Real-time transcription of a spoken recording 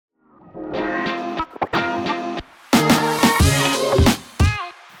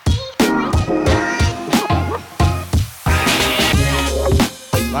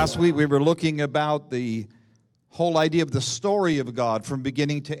Last week we were looking about the whole idea of the story of God from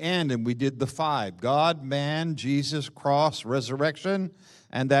beginning to end, and we did the 5. God, man, Jesus, cross, resurrection,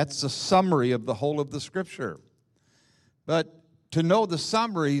 and that's a summary of the whole of the Scripture. But to know the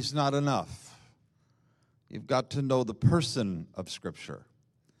summary is not enough. You've got to know the person of Scripture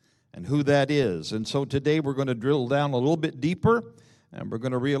and who that is. And so today we're going to drill down a little bit deeper, and we're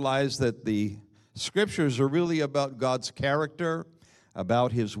going to realize that the Scriptures are really about God's character,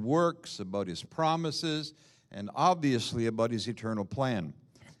 about His works, about His promises, and obviously about His eternal plan.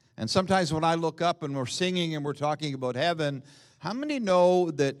 And sometimes when I look up and we're singing and we're talking about heaven, how many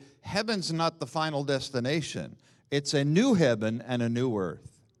know that heaven's not the final destination? It's a new heaven and a new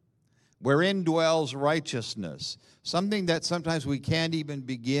earth, wherein dwells righteousness, something that sometimes we can't even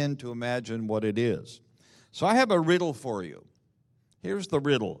begin to imagine what it is. So I have a riddle for you. Here's the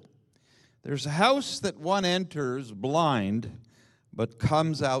riddle. There's a house that one enters blind, but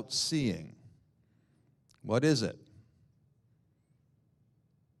comes out seeing. What is it?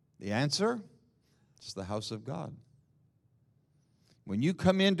 The answer? It's the house of God. When you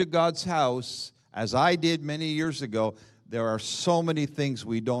come into God's house, as I did many years ago, there are so many things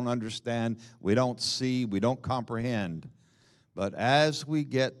we don't understand, we don't see, we don't comprehend. But as we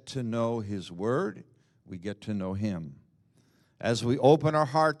get to know His Word, we get to know Him. As we open our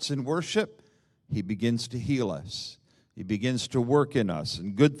hearts in worship, He begins to heal us. He begins to work in us,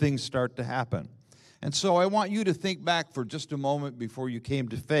 and good things start to happen. And so I want you to think back for just a moment before you came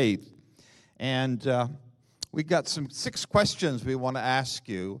to faith. And we got 6 questions we want to ask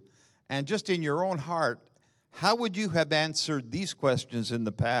you. And just in your own heart, how would you have answered these questions in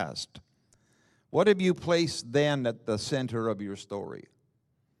the past? What have you placed then at the center of your story?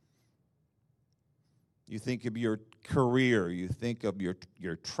 You think of your career, you think of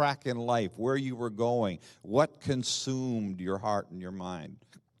your track in life, where you were going, what consumed your heart and your mind.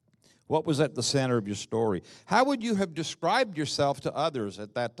 What was at the center of your story? How would you have described yourself to others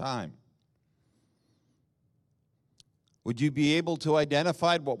at that time? Would you be able to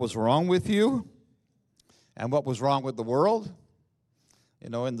identify what was wrong with you and what was wrong with the world? You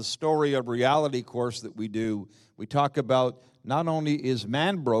know, in the Story of Reality course that we do, we talk about not only is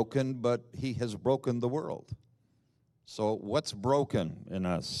man broken, but he has broken the world. So what's broken in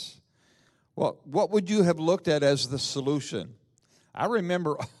us? Well, what would you have looked at as the solution? I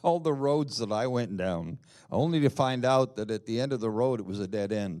remember all the roads that I went down, only to find out that at the end of the road it was a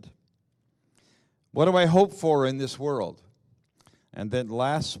dead end. What do I hope for in this world? And then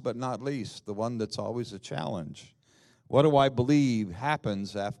last but not least, the one that's always a challenge. What do I believe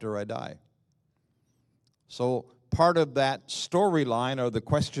happens after I die? So part of that storyline are the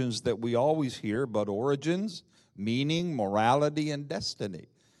questions that we always hear about origins, meaning, morality, and destiny.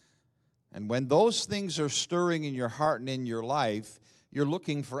 And when those things are stirring in your heart and in your life, you're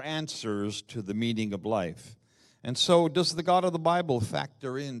looking for answers to the meaning of life. And so does the God of the Bible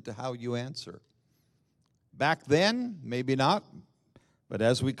factor into how you answer? Back then, maybe not. But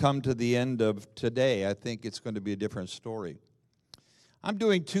as we come to the end of today, I think it's going to be a different story. I'm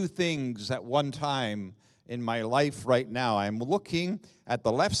doing 2 things at one time in my life right now. I'm looking at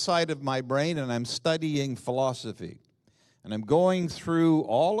the left side of my brain and I'm studying philosophy. And I'm going through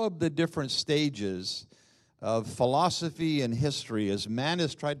all of the different stages of philosophy and history as man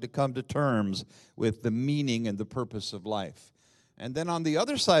has tried to come to terms with the meaning and the purpose of life. And then on the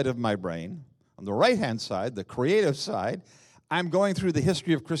other side of my brain, on the right-hand side, the creative side, I'm going through the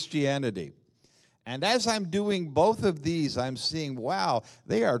history of Christianity. And as I'm doing both of these, I'm seeing, wow,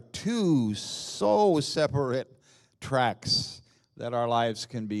 they are 2 so separate tracks that our lives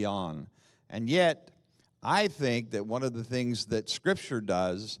can be on. And yet, I think that one of the things that Scripture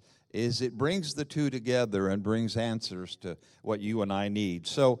does is it brings the 2 together and brings answers to what you and I need.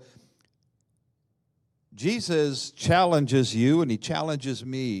 So, Jesus challenges you and He challenges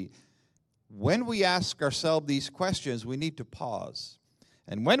me. When we ask ourselves these questions, we need to pause.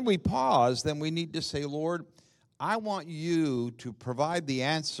 And when we pause, then we need to say, Lord, I want you to provide the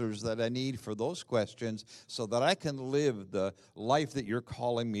answers that I need for those questions so that I can live the life that you're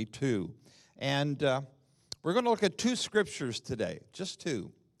calling me to. And we're going to look at 2 scriptures today, just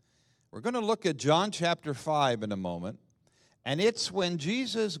 2. We're going to look at John chapter 5 in a moment. And it's when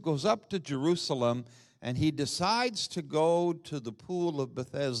Jesus goes up to Jerusalem and He decides to go to the pool of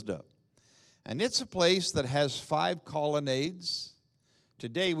Bethesda. And it's a place that has 5 colonnades.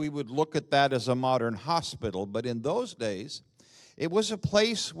 Today we would look at that as a modern hospital, but in those days, it was a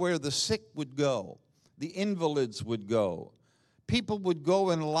place where the sick would go, the invalids would go. People would go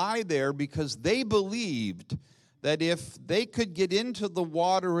and lie there because they believed that if they could get into the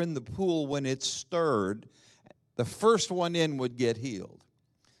water in the pool when it stirred, the first one in would get healed.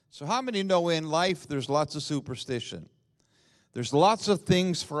 So how many know in life there's lots of superstition? There's lots of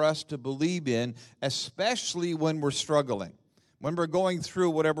things for us to believe in, especially when we're struggling, when we're going through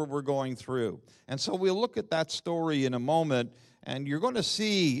whatever we're going through. And so we'll look at that story in a moment, and you're going to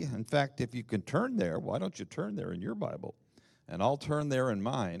see, in fact, if you can turn there, why don't you turn there in your Bible? And I'll turn there in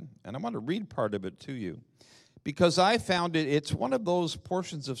mine, and I'm going to read part of it to you. Because I found it's one of those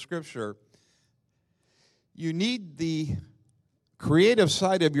portions of Scripture, you need the creative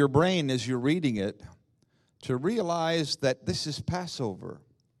side of your brain as you're reading it to realize that this is Passover.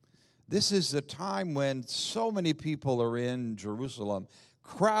 This is a time when so many people are in Jerusalem,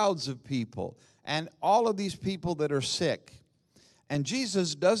 crowds of people, and all of these people that are sick. And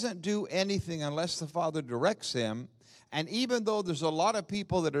Jesus doesn't do anything unless the Father directs him. And even though there's a lot of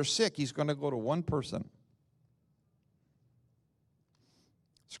people that are sick, he's going to go to one person.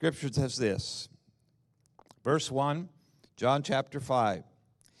 Scripture says this, verse 1, John chapter 5.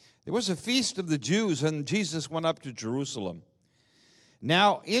 There was a feast of the Jews, and Jesus went up to Jerusalem.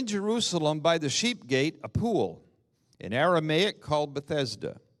 Now, in Jerusalem, by the sheep gate, a pool, in Aramaic called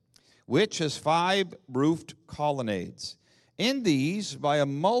Bethesda, which has 5 roofed colonnades. In these, by a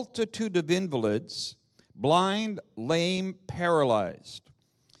multitude of invalids, blind, lame, paralyzed.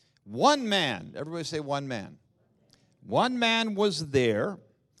 One man, everybody say one man. One man was there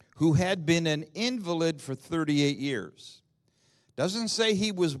who had been an invalid for 38 years. Doesn't say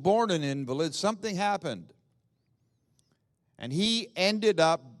he was born an invalid. Something happened. And he ended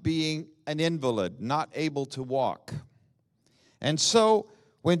up being an invalid, not able to walk. And so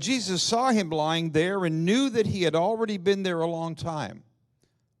when Jesus saw him lying there and knew that he had already been there a long time,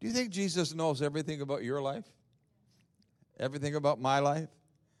 do you think Jesus knows everything about your life? Everything about my life?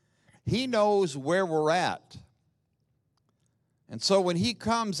 He knows where we're at. And so when he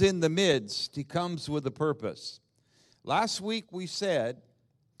comes in the midst, he comes with a purpose. Last week we said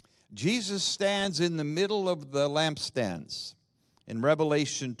Jesus stands in the middle of the lampstands in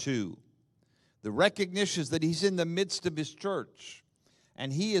Revelation 2. The recognition is that he's in the midst of his church,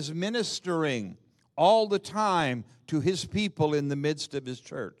 and he is ministering all the time to his people in the midst of his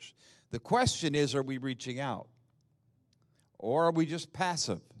church. The question is, are we reaching out? Or are we just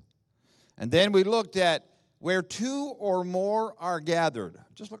passive? And then we looked at where 2 or more are gathered.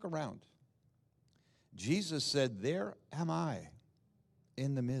 Just look around. Jesus said, there am I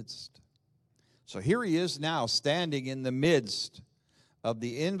in the midst. So here he is now standing in the midst of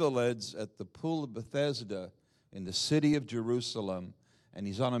the invalids at the pool of Bethesda in the city of Jerusalem, and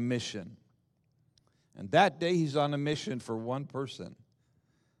he's on a mission. And that day he's on a mission for one person,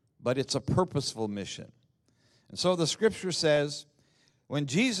 but it's a purposeful mission. And so the scripture says, when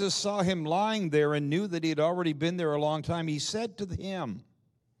Jesus saw him lying there and knew that he had already been there a long time, he said to him,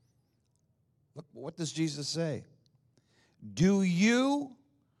 look, what does Jesus say? Do you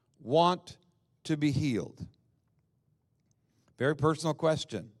want to be healed? Very personal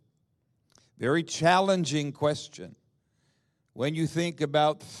question. Very challenging question. When you think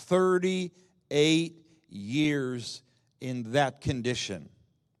about 38 years in that condition.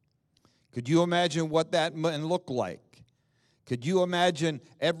 Could you imagine what that might look like? Could you imagine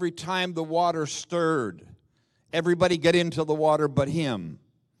every time the water stirred, everybody get into the water but him?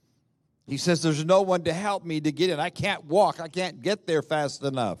 He says, there's no one to help me to get in. I can't walk. I can't get there fast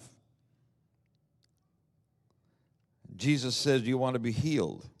enough. Jesus says, do you want to be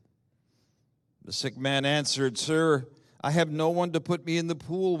healed? The sick man answered, sir, I have no one to put me in the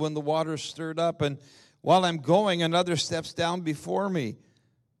pool when the water stirred up, and while I'm going, another steps down before me.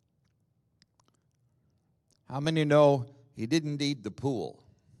 How many know he didn't need the pool?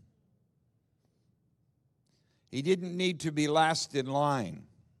 He didn't need to be last in line.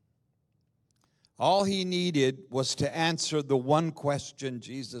 All he needed was to answer the one question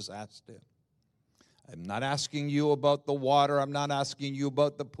Jesus asked him. I'm not asking you about the water. I'm not asking you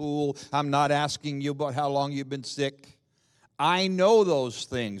about the pool. I'm not asking you about how long you've been sick. I know those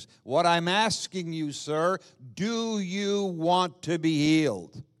things. What I'm asking you, sir, do you want to be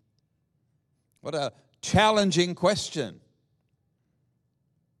healed? What a challenging question.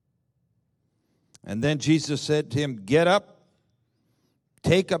 And then Jesus said to him, get up,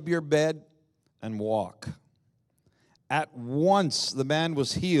 take up your bed, and walk. At once the man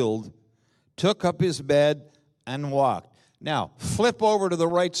was healed, took up his bed, and walked. Now, flip over to the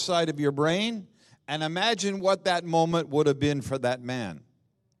right side of your brain and imagine what that moment would have been for that man.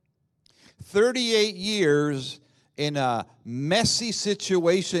 38 years in a messy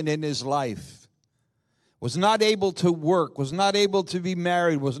situation in his life. Was not able to work, was not able to be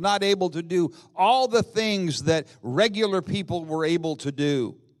married, was not able to do all the things that regular people were able to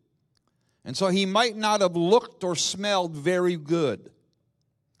do. And so he might not have looked or smelled very good.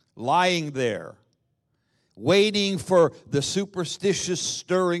 lying there, waiting for the superstitious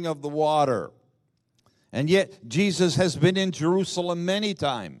stirring of the water. And yet, Jesus has been in Jerusalem many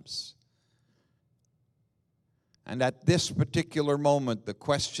times. And at this particular moment, the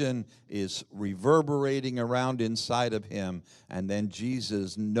question is reverberating around inside of him. And then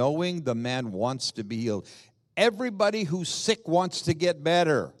Jesus, knowing the man wants to be healed. Everybody who's sick wants to get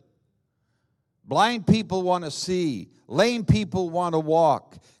better. Blind people want to see. Lame people want to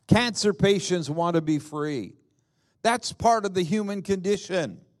walk. Cancer patients want to be free. That's part of the human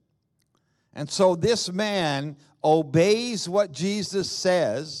condition. And so this man obeys what Jesus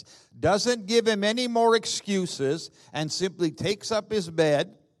says, doesn't give him any more excuses, and simply takes up his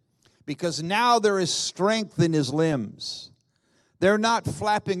bed, because now there is strength in his limbs. They're not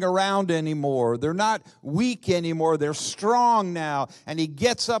flapping around anymore. They're not weak anymore. They're strong now. And he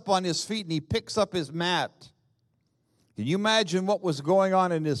gets up on his feet and he picks up his mat. Can you imagine what was going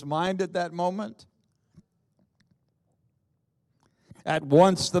on in his mind at that moment? At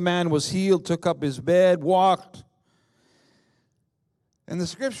once the man was healed, took up his bed, walked. And the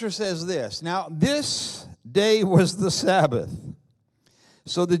scripture says this, now this day was the Sabbath.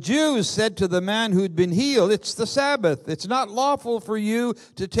 So the Jews said to the man who'd been healed, it's the Sabbath. It's not lawful for you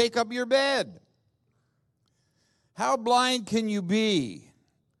to take up your bed. How blind can you be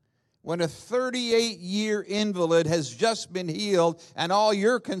when a 38-year invalid has just been healed and all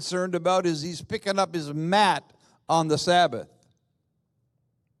you're concerned about is he's picking up his mat on the Sabbath?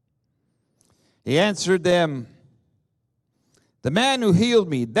 He answered them, the man who healed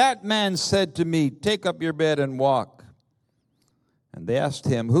me, that man said to me, take up your bed and walk. And they asked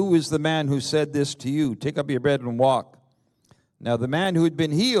him, who is the man who said this to you? Take up your bed and walk. Now the man who had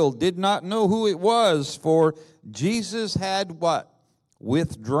been healed did not know who it was, for Jesus had what?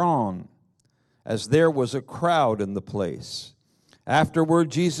 Withdrawn, as there was a crowd in the place.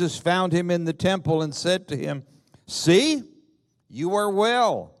 Afterward, Jesus found him in the temple and said to him, see, you are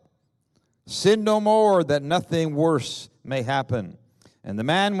well. Sin no more, that nothing worse may happen. And the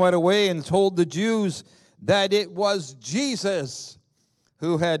man went away and told the Jews that it was Jesus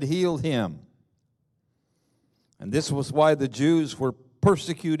who had healed him. And this was why the Jews were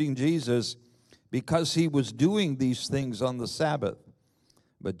persecuting Jesus, because he was doing these things on the Sabbath.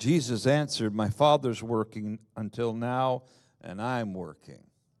 But Jesus answered, my Father's working until now, and I'm working.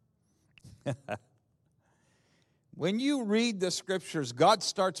 When you read the scriptures, God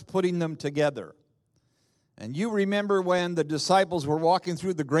starts putting them together. And you remember when the disciples were walking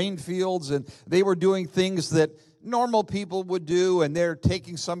through the grain fields and they were doing things that normal people would do, and they're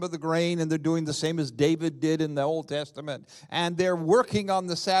taking some of the grain and they're doing the same as David did in the Old Testament. And they're working on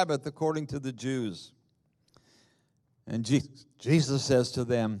the Sabbath according to the Jews. And Jesus says to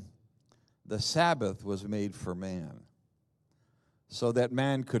them, the Sabbath was made for man, so that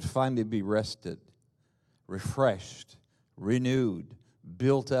man could finally be rested, refreshed, renewed,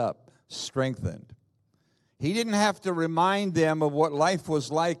 built up, strengthened. He didn't have to remind them of what life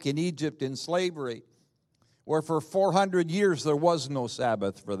was like in Egypt in slavery, where for 400 years there was no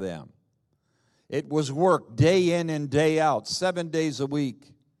Sabbath for them. It was work day in and day out, 7 days a week.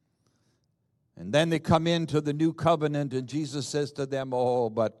 And then they come into the new covenant, and Jesus says to them, oh,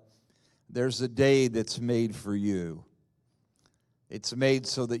 but there's a day that's made for you. It's made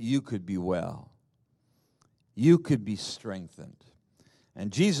so that you could be well. You could be strengthened.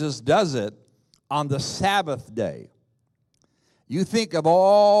 And Jesus does it on the Sabbath day. You think of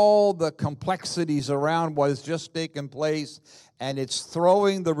all the complexities around what has just taken place, and it's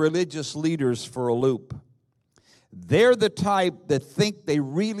throwing the religious leaders for a loop. They're the type that think they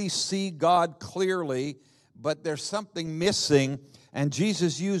really see God clearly, but there's something missing, and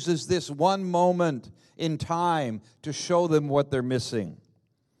Jesus uses this one moment in time to show them what they're missing.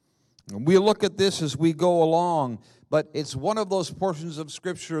 And we look at this as we go along, but it's one of those portions of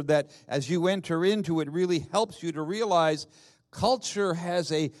Scripture that as you enter into it really helps you to realize culture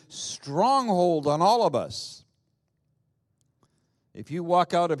has a stronghold on all of us. If you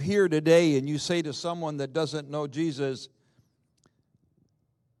walk out of here today and you say to someone that doesn't know Jesus,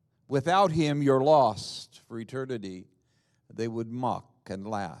 without him you're lost for eternity, they would mock and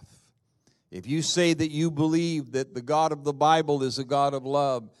laugh. If you say that you believe that the God of the Bible is a God of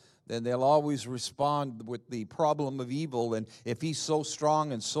love, then they'll always respond with the problem of evil. And if he's so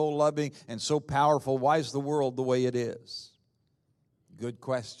strong and so loving and so powerful, why is the world the way it is? Good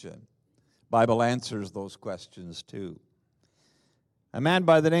question. Bible answers those questions too. A man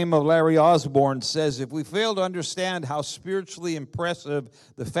by the name of Larry Osborne says, if we fail to understand how spiritually impressive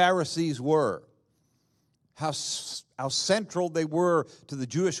the Pharisees were, how central they were to the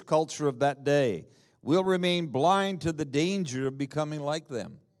Jewish culture of that day, we'll remain blind to the danger of becoming like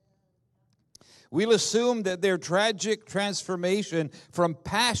them. We'll assume that their tragic transformation from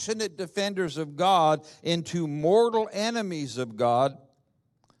passionate defenders of God into mortal enemies of God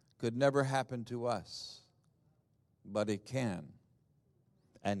could never happen to us. But it can,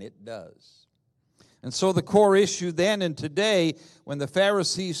 and it does. And so the core issue then and today, when the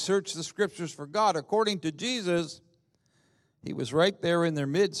Pharisees searched the Scriptures for God, according to Jesus, He was right there in their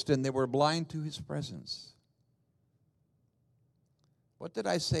midst, and they were blind to His presence. What did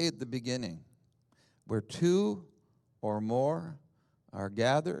I say at the beginning? Where two or more are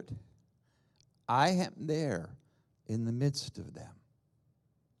gathered, I am there in the midst of them.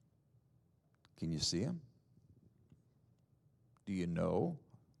 Can you see Him? Do you know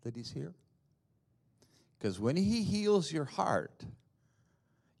that He's here? Because when He heals your heart,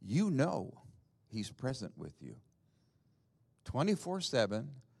 you know He's present with you. 24/7,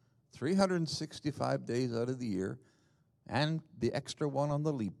 365 days out of the year, and the extra one on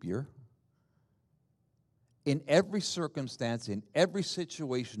the leap year. In every circumstance, in every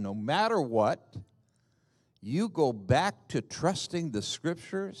situation, no matter what, you go back to trusting the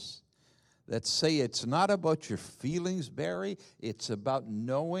Scriptures that say it's not about your feelings, Barry. It's about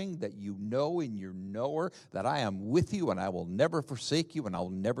knowing that you know in your knower that I am with you and I will never forsake you and I will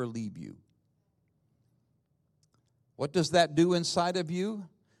never leave you. What does that do inside of you?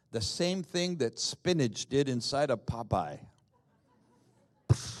 The same thing that spinach did inside of Popeye.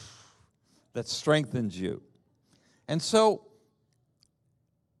 That strengthens you. And so,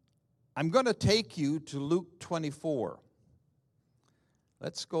 I'm going to take you to Luke 24.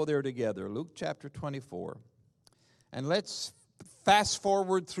 Let's go there together. Luke chapter 24. And let's fast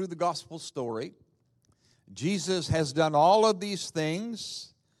forward through the gospel story. Jesus has done all of these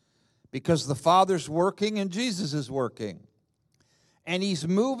things because the Father's working and Jesus is working. And He's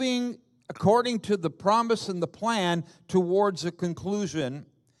moving according to the promise and the plan towards a conclusion.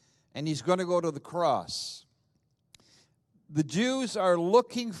 And He's going to go to the cross. The Jews are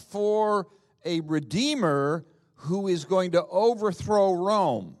looking for a Redeemer who is going to overthrow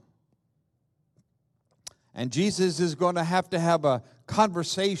Rome. And Jesus is going to have a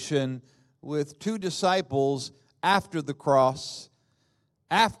conversation with two disciples after the cross,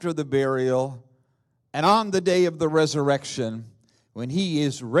 after the burial, and on the day of the resurrection, when He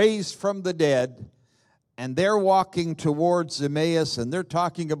is raised from the dead, and they're walking towards Emmaus, and they're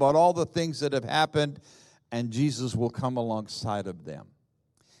talking about all the things that have happened, and Jesus will come alongside of them.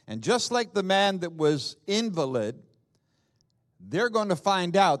 And just like the man that was invalid, they're going to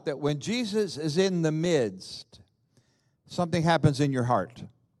find out that when Jesus is in the midst, something happens in your heart.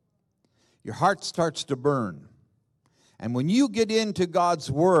 Your heart starts to burn. And when you get into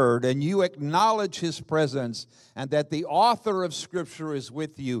God's Word and you acknowledge His presence and that the author of Scripture is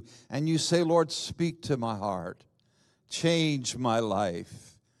with you, and you say, Lord, speak to my heart. Change my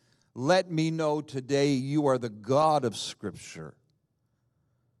life. Let me know today you are the God of Scripture.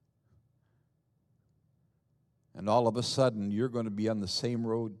 And all of a sudden, you're going to be on the same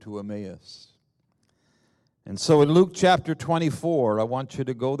road to Emmaus. And so in Luke chapter 24, I want you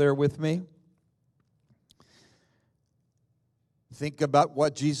to go there with me. Think about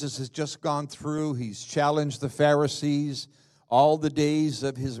what Jesus has just gone through. He's challenged the Pharisees all the days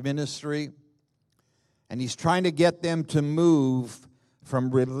of His ministry. And He's trying to get them to move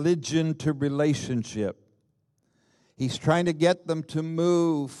from religion to relationship. He's trying to get them to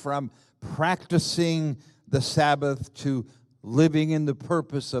move from practicing the Sabbath to living in the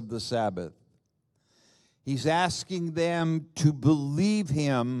purpose of the Sabbath. He's asking them to believe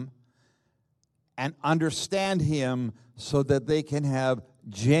Him and understand Him so that they can have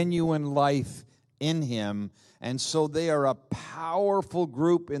genuine life in Him. And so they are a powerful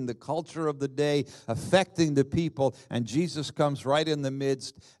group in the culture of the day, affecting the people. And Jesus comes right in the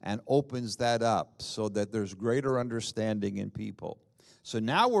midst and opens that up so that there's greater understanding in people. So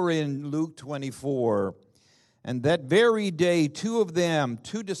now we're in Luke 24. And that very day, two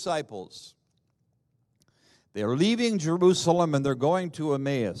disciples, they're leaving Jerusalem and they're going to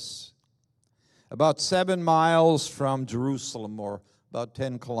Emmaus, about 7 miles from Jerusalem, or about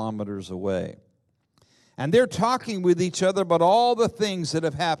 10 kilometers away. And they're talking with each other about all the things that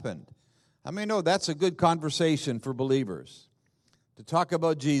have happened. How many know that's a good conversation for believers? To talk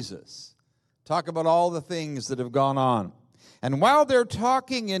about Jesus, talk about all the things that have gone on. And while they're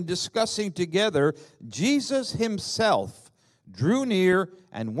talking and discussing together, Jesus Himself drew near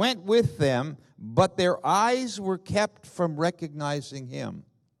and went with them, but their eyes were kept from recognizing Him.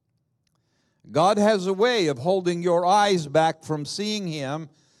 God has a way of holding your eyes back from seeing Him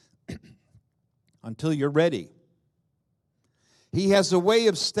until you're ready. He has a way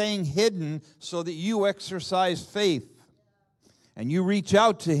of staying hidden so that you exercise faith and you reach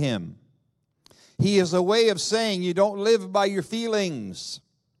out to Him. He is a way of saying you don't live by your feelings.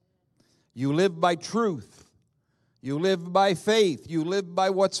 You live by truth. You live by faith. You live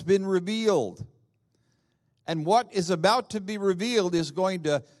by what's been revealed. And what is about to be revealed is going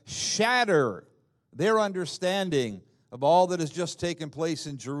to shatter their understanding of all that has just taken place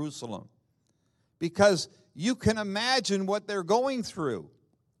in Jerusalem. Because you can imagine what they're going through.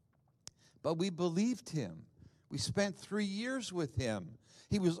 But we believed him. We spent 3 years with him.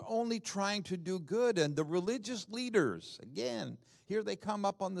 He was only trying to do good. And the religious leaders, again, here they come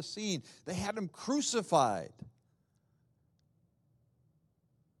up on the scene. They had him crucified.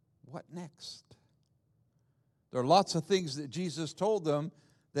 What next? There are lots of things that Jesus told them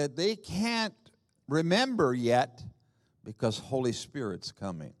that they can't remember yet because Holy Spirit's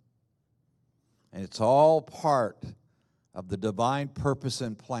coming. And it's all part of the divine purpose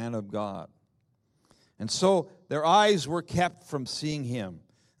and plan of God. And so their eyes were kept from seeing him,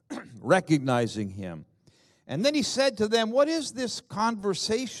 recognizing him. And then he said to them, what is this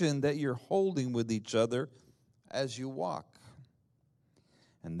conversation that you're holding with each other as you walk?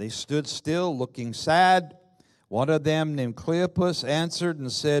 And they stood still, looking sad. One of them, named Cleopas, answered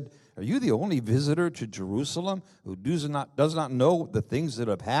and said, are you the only visitor to Jerusalem who does not know the things that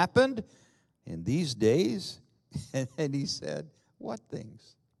have happened in these days? And he said, what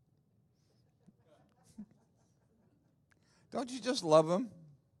things? Don't you just love him?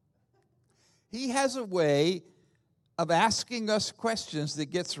 He has a way of asking us questions that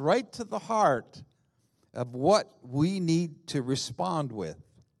gets right to the heart of what we need to respond with.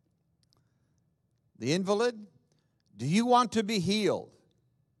 The invalid, do you want to be healed?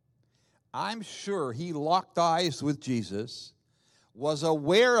 I'm sure he locked eyes with Jesus, was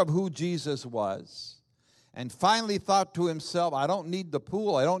aware of who Jesus was, and finally thought to himself, I don't need the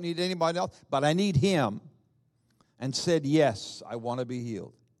pool, I don't need anybody else, but I need him, and said, yes, I want to be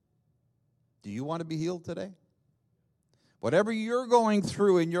healed. Do you want to be healed today? Whatever you're going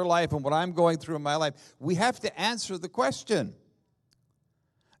through in your life and what I'm going through in my life, we have to answer the question.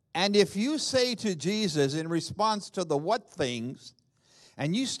 And if you say to Jesus in response to the what things,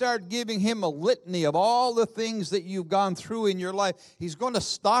 and you start giving him a litany of all the things that you've gone through in your life, he's going to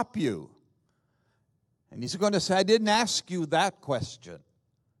stop you. And he's going to say, I didn't ask you that question.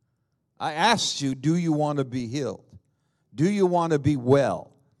 I asked you, do you want to be healed? Do you want to be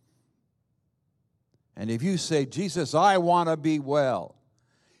well? And if you say, Jesus, I want to be well,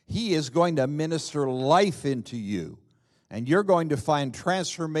 he is going to minister life into you. And you're going to find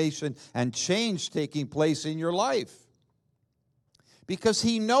transformation and change taking place in your life. Because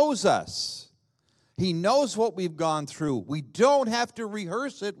he knows us. He knows what we've gone through. We don't have to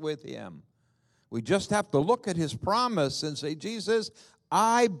rehearse it with him. We just have to look at his promise and say, Jesus,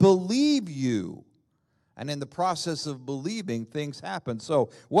 I believe you. And in the process of believing, things happen.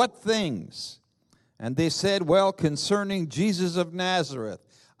 So, what things? And they said, well, concerning Jesus of Nazareth.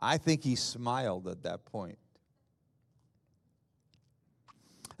 I think he smiled at that point.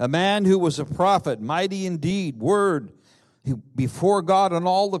 A man who was a prophet, mighty in deed, word, before God and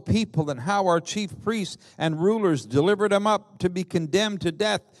all the people, and how our chief priests and rulers delivered him up to be condemned to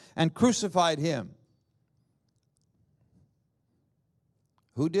death and crucified him.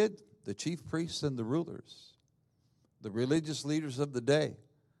 Who did? The chief priests and the rulers, the religious leaders of the day.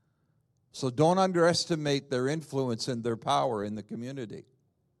 So don't underestimate their influence and their power in the community.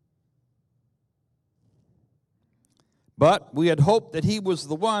 But we had hoped that he was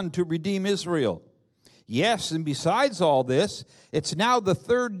the one to redeem Israel. Yes, and besides all this, it's now the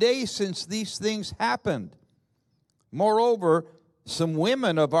third day since these things happened. Moreover, some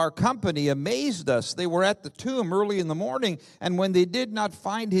women of our company amazed us. They were at the tomb early in the morning, and when they did not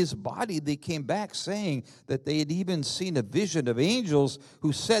find his body, they came back saying that they had even seen a vision of angels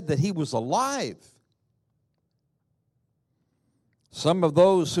who said that he was alive. Some of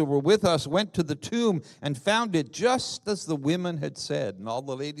those who were with us went to the tomb and found it just as the women had said. And all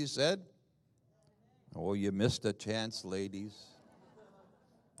the ladies said, oh, you missed a chance, ladies.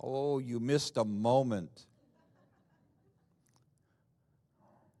 Oh, you missed a moment.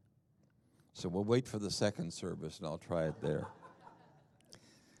 So we'll wait for the second service, and I'll try it there.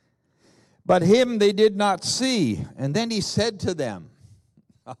 But him they did not see. And then he said to them,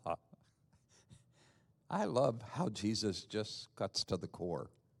 I love how Jesus just cuts to the core.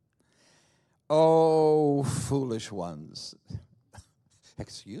 Oh, foolish ones.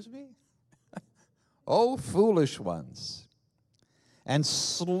 Excuse me? Oh, foolish ones, and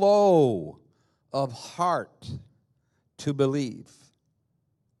slow of heart to believe.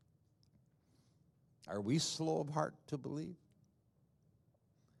 Are we slow of heart to believe?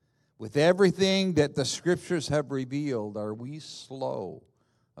 With everything that the Scriptures have revealed, are we slow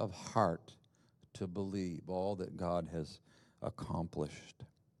of heart to believe all that God has accomplished.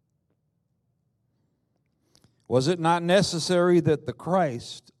 Was it not necessary that the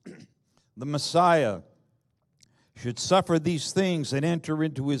Christ, the Messiah, should suffer these things and enter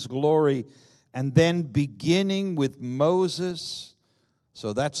into his glory? And then beginning with Moses,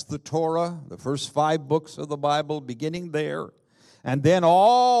 so that's the Torah, the first 5 books of the Bible, beginning there. And then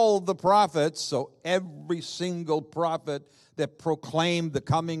all the prophets, so every single prophet that proclaimed the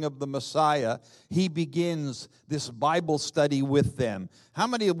coming of the Messiah, he begins this Bible study with them. How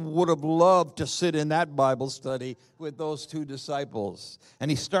many would have loved to sit in that Bible study with those 2 disciples?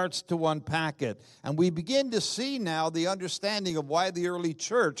 And he starts to unpack it. And we begin to see now the understanding of why the early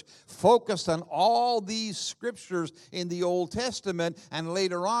church focused on all these scriptures in the Old Testament. And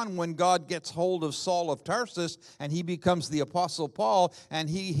later on, when God gets hold of Saul of Tarsus and he becomes the Apostle Paul, and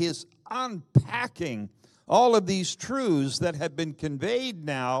he is unpacking all of these truths that have been conveyed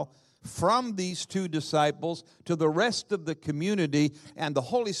now from these 2 disciples to the rest of the community, and the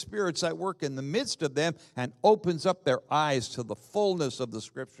Holy Spirit's at work in the midst of them and opens up their eyes to the fullness of the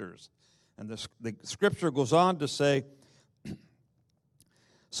Scriptures. And the Scripture goes on to say,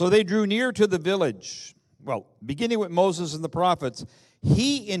 so they drew near to the village. Well, beginning with Moses and the prophets,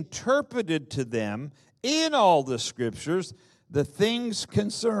 he interpreted to them in all the Scriptures the things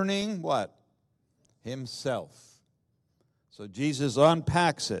concerning what? Himself. So Jesus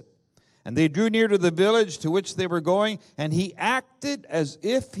unpacks it. And they drew near to the village to which they were going, and he acted as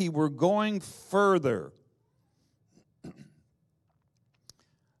if he were going further.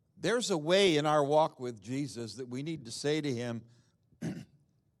 There's a way in our walk with Jesus that we need to say to him,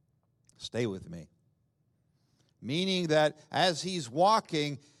 stay with me. Meaning that as he's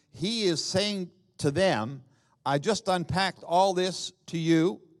walking, he is saying to them, I just unpacked all this to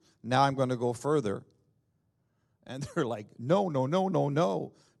you. Now I'm going to go further. And they're like,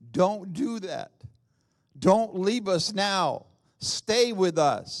 no. Don't do that. Don't leave us now. Stay with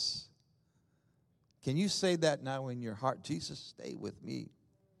us. Can you say that now in your heart? Jesus, stay with me.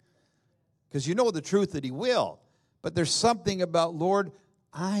 Because you know the truth that he will. But there's something about, Lord,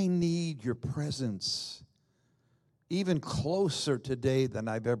 I need your presence even closer today than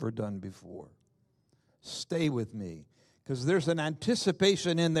I've ever done before. Stay with me. Because there's an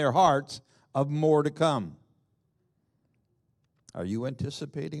anticipation in their hearts of more to come. Are you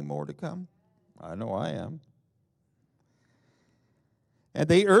anticipating more to come? I know I am. And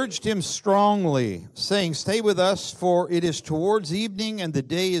they urged him strongly, saying, stay with us, for it is towards evening, and the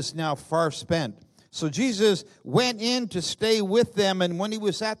day is now far spent. So Jesus went in to stay with them, and when he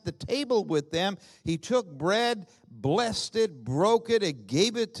was at the table with them, he took bread, blessed it, broke it, and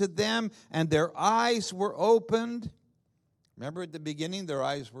gave it to them, and their eyes were opened. Remember at the beginning, their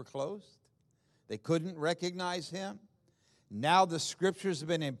eyes were closed? They couldn't recognize him. Now the scriptures have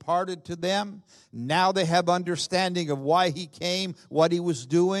been imparted to them. Now they have understanding of why he came, what he was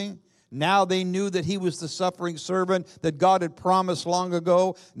doing. Now they knew that he was the suffering servant that God had promised long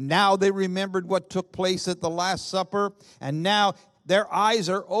ago. Now they remembered what took place at the Last Supper. And now their eyes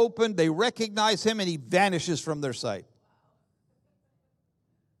are opened. They recognize him, and he vanishes from their sight.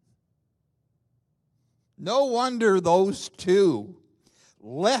 No wonder those 2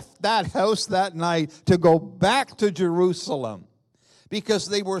 left that house that night to go back to Jerusalem, because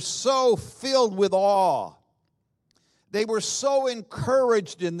they were so filled with awe. They were so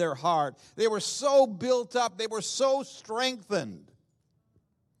encouraged in their heart. They were so built up. They were so strengthened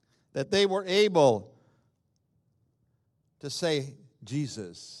that they were able to say,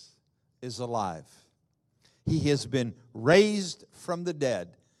 Jesus is alive. He has been raised from the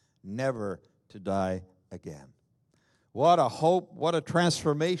dead, never to die again. What a hope, what a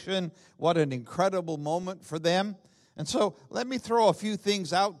transformation, what an incredible moment for them. And so let me throw a few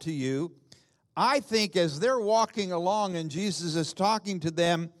things out to you. I think as they're walking along and Jesus is talking to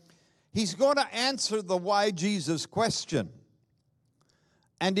them, he's going to answer the why Jesus question.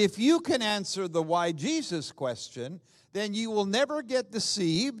 And if you can answer the why Jesus question, then you will never get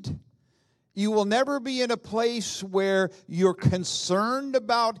deceived. You will never be in a place where you're concerned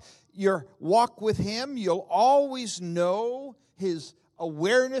about your walk with him. You'll always know his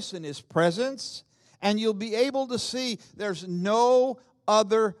awareness and his presence, and you'll be able to see there's no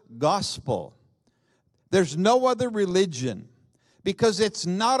other gospel. There's no other religion, because it's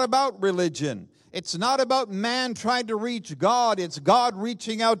not about religion. It's not about man trying to reach God. It's God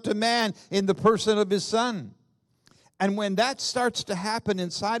reaching out to man in the person of his Son. And when that starts to happen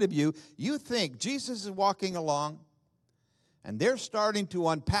inside of you, you think Jesus is walking along, and they're starting to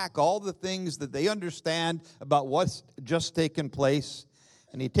unpack all the things that they understand about what's just taken place.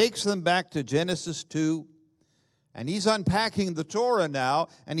 And he takes them back to Genesis 2, and he's unpacking the Torah now,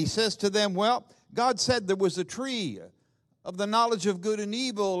 and he says to them, well, God said there was a tree of the knowledge of good and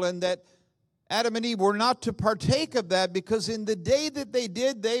evil, and that Adam and Eve were not to partake of that, because in the day that they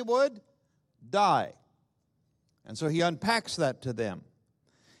did, they would die. And so he unpacks that to them.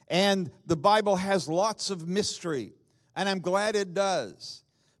 And the Bible has lots of mystery, and I'm glad it does,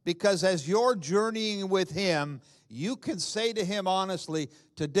 because as you're journeying with him, you can say to him honestly,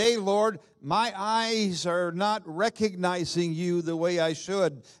 today, Lord, my eyes are not recognizing you the way I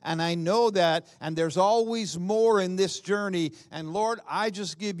should, and I know that, and there's always more in this journey, and Lord, I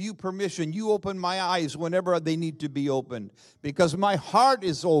just give you permission. You open my eyes whenever they need to be opened, because my heart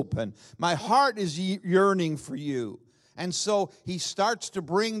is open. My heart is yearning for you. And so he starts to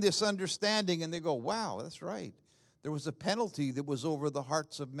bring this understanding, and they go, wow, that's right. There was a penalty that was over the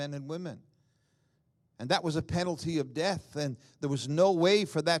hearts of men and women. And that was a penalty of death, and there was no way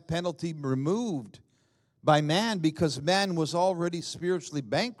for that penalty removed by man, because man was already spiritually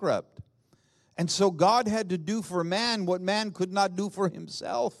bankrupt. And so God had to do for man what man could not do for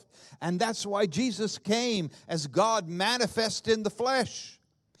himself. And that's why Jesus came as God manifest in the flesh,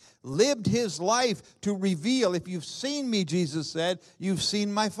 lived his life to reveal, if you've seen me, Jesus said, you've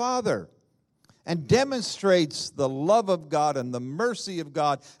seen my Father. And demonstrates the love of God and the mercy of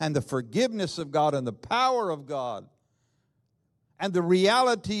God and the forgiveness of God and the power of God and the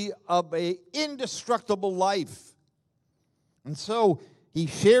reality of an indestructible life. And so he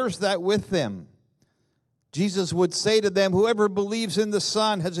shares that with them. Jesus would say to them, whoever believes in the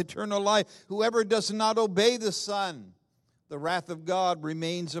Son has eternal life. Whoever does not obey the Son, the wrath of God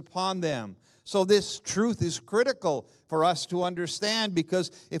remains upon them. So this truth is critical for us to understand,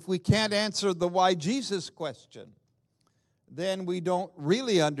 because if we can't answer the why Jesus question, then we don't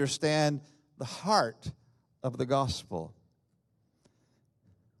really understand the heart of the gospel.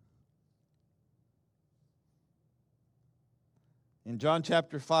 In John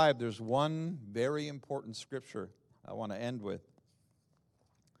chapter 5, there's one very important scripture I want to end with.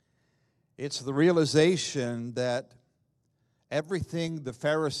 It's the realization that everything the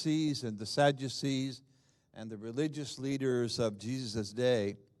Pharisees and the Sadducees and the religious leaders of Jesus'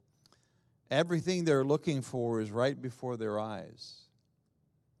 day, everything they're looking for is right before their eyes.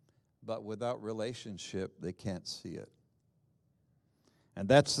 But without relationship, they can't see it. And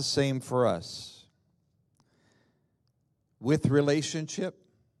that's the same for us. With relationship,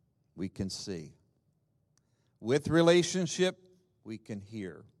 we can see. With relationship, we can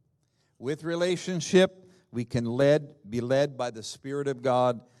hear. With relationship, we can be led by the Spirit of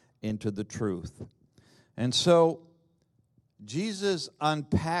God into the truth. And so, Jesus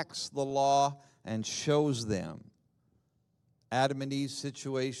unpacks the law and shows them Adam and Eve's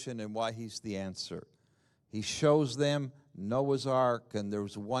situation and why he's the answer. He shows them Noah's ark, and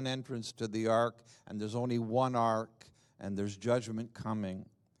there's one entrance to the ark, and there's only one ark, and there's judgment coming.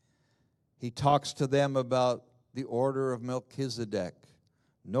 He talks to them about the order of Melchizedek.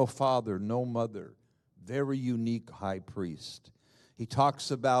 No father, no mother. Very unique high priest. He talks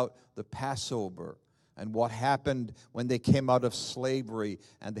about the Passover and what happened when they came out of slavery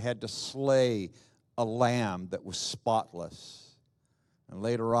and they had to slay a lamb that was spotless. And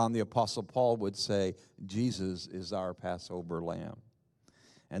later on, the Apostle Paul would say, Jesus is our Passover lamb.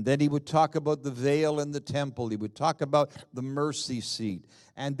 And then he would talk about the veil in the temple. He would talk about the mercy seat.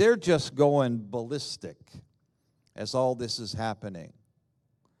 And they're just going ballistic as all this is happening.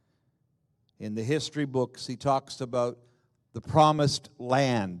 In the history books, he talks about the promised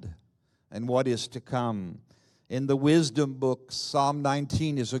land and what is to come. In the wisdom books, Psalm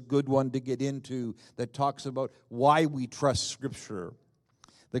 19 is a good one to get into that talks about why we trust Scripture.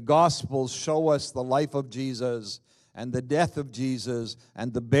 The Gospels show us the life of Jesus and the death of Jesus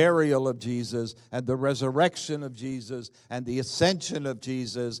and the burial of Jesus and the resurrection of Jesus and the ascension of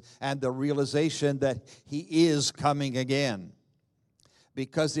Jesus and the realization that he is coming again.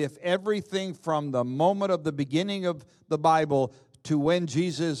 Because if everything from the moment of the beginning of the Bible to when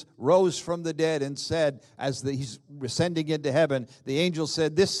Jesus rose from the dead and said, as he's ascending into heaven, the angel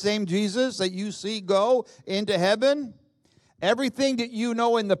said, this same Jesus that you see go into heaven, everything that you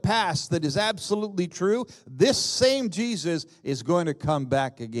know in the past that is absolutely true, this same Jesus is going to come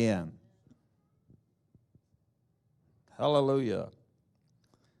back again. Hallelujah.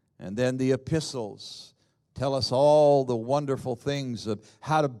 And then the epistles tell us all the wonderful things of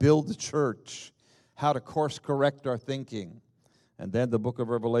how to build the church, how to course correct our thinking. And then the book of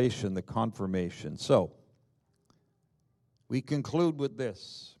Revelation, the confirmation. So, we conclude with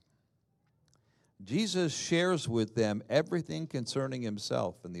this. Jesus shares with them everything concerning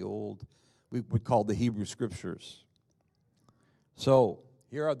himself in the old, we would call the Hebrew Scriptures. So,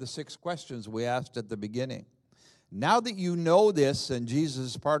 here are the 6 questions we asked at the beginning. Now that you know this and Jesus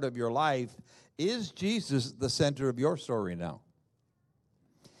is part of your life, Is Jesus the center of your story now?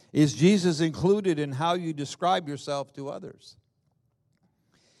 Is Jesus included in how you describe yourself to others?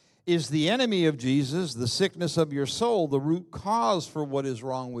 Is the enemy of Jesus, the sickness of your soul, the root cause for what is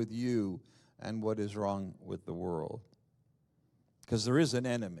wrong with you and what is wrong with the world? Because there is an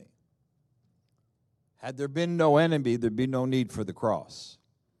enemy. Had there been no enemy, there'd be no need for the cross.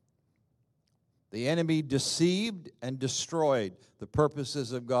 The enemy deceived and destroyed the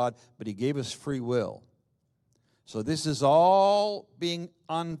purposes of God, but he gave us free will. So this is all being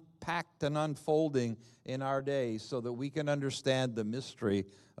unpacked and unfolding in our day so that we can understand the mystery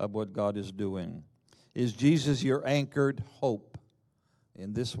of what God is doing. Is Jesus your anchored hope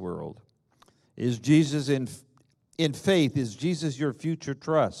in this world? Is Jesus in faith? Is Jesus your future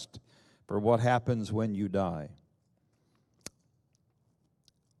trust for what happens when you die?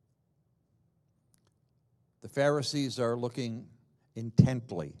 The Pharisees are looking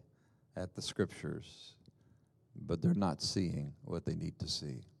intently at the Scriptures, but they're not seeing what they need to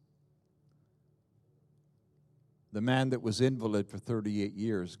see. The man that was invalid for 38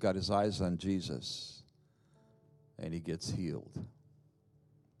 years got his eyes on Jesus, and he gets healed.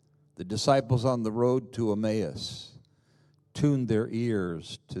 The disciples on the road to Emmaus tuned their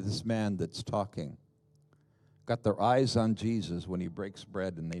ears to this man that's talking, got their eyes on Jesus when he breaks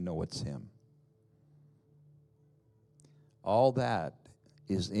bread, and they know it's him. All that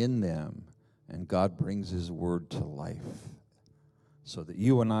is in them, and God brings his word to life so that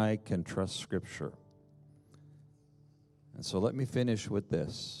you and I can trust Scripture. And so let me finish with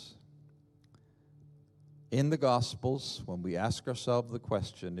this. In the Gospels, when we ask ourselves the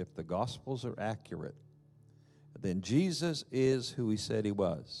question, if the Gospels are accurate, then Jesus is who he said he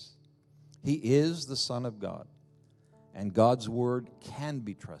was. He is the Son of God, and God's word can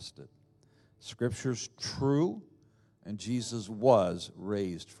be trusted. Scripture's true, and Jesus was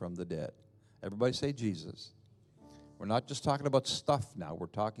raised from the dead. Everybody say Jesus. We're not just talking about stuff now. We're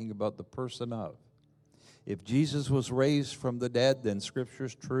talking about the person of. If Jesus was raised from the dead, then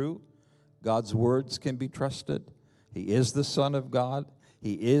Scripture's true. God's words can be trusted. He is the Son of God.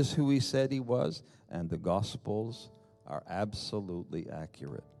 He is who he said he was. And the Gospels are absolutely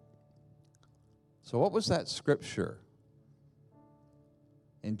accurate. So what was that scripture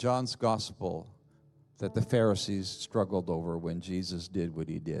in John's Gospel that the Pharisees struggled over when Jesus did what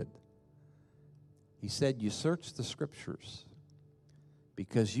he did? He said, you search the Scriptures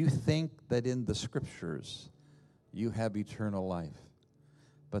because you think that in the Scriptures you have eternal life.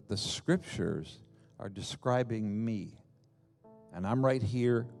 But the Scriptures are describing me. And I'm right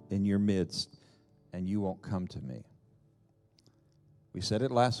here in your midst, and you won't come to me. We said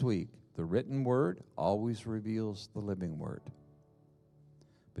it last week. The written word always reveals the living word.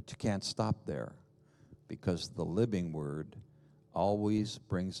 But you can't stop there, because the living word always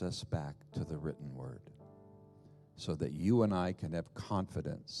brings us back to the written word, so that you and I can have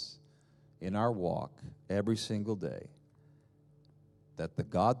confidence in our walk every single day that the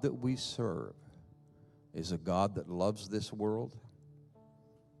God that we serve is a God that loves this world.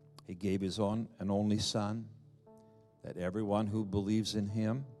 He gave his own and only Son, that everyone who believes in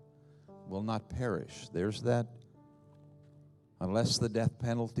him will not perish. There's that. Unless the death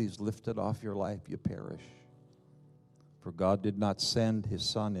penalty is lifted off your life, you perish. For God did not send his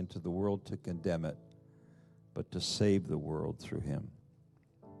Son into the world to condemn it, but to save the world through him.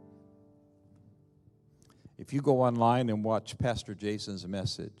 If you go online and watch Pastor Jason's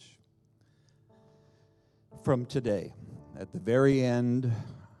message from today, at the very end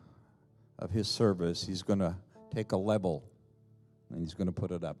of his service, he's going to take a level and he's going to put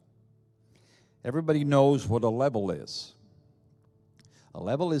it up. Everybody knows what a level is. A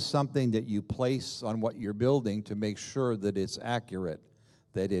level is something that you place on what you're building to make sure that it's accurate,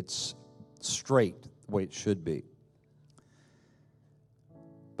 that it's straight the way it should be.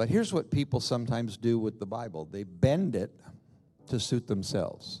 But here's what people sometimes do with the Bible. They bend it to suit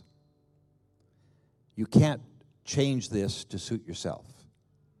themselves. You can't change this to suit yourself.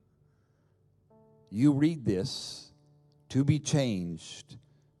 You read this to be changed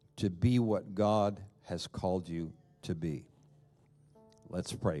to be what God has called you to be.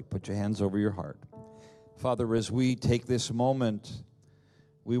 Let's pray. Put your hands over your heart. Father, as we take this moment,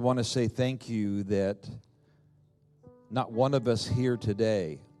 we want to say thank you that not one of us here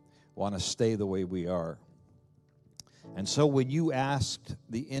today want to stay the way we are. And so when you asked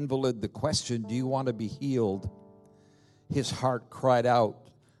the invalid the question, do you want to be healed? His heart cried out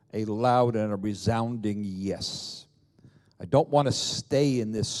a loud and a resounding yes. I don't want to stay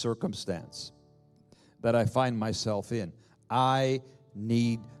in this circumstance that I find myself in. I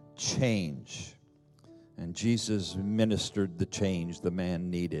need change. And Jesus ministered the change the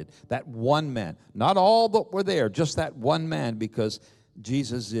man needed. That one man, not all that were there, just that one man, because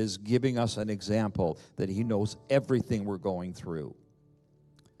Jesus is giving us an example that he knows everything we're going through.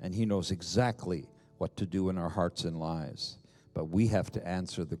 And he knows exactly what to do in our hearts and lives. But we have to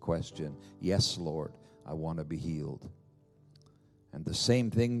answer the question, yes, Lord, I want to be healed. And the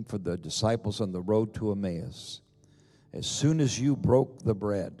same thing for the disciples on the road to Emmaus. As soon as you broke the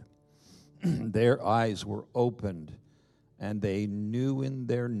bread, their eyes were opened, and they knew in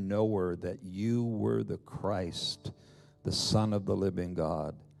their knower that you were the Christ, the Son of the living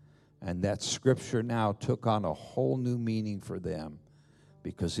God. And that scripture now took on a whole new meaning for them,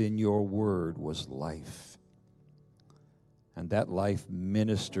 because in your word was life. And that life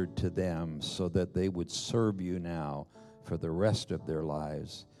ministered to them so that they would serve you now for the rest of their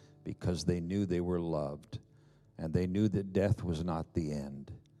lives, because they knew they were loved, and they knew that death was not the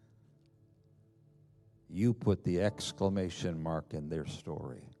end. You put the exclamation mark in their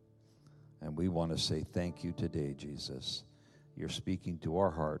story. And we want to say thank you today, Jesus. You're speaking to our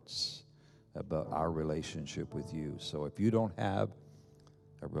hearts about our relationship with you. So if you don't have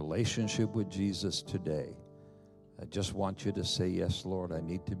a relationship with Jesus today, I just want you to say, yes, Lord, I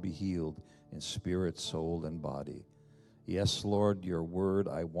need to be healed in spirit, soul, and body. Yes, Lord, your word,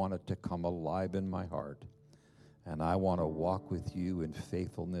 I want it to come alive in my heart. And I want to walk with you in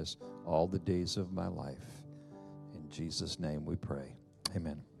faithfulness all the days of my life. In Jesus' name we pray.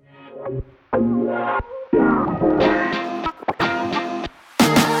 Amen.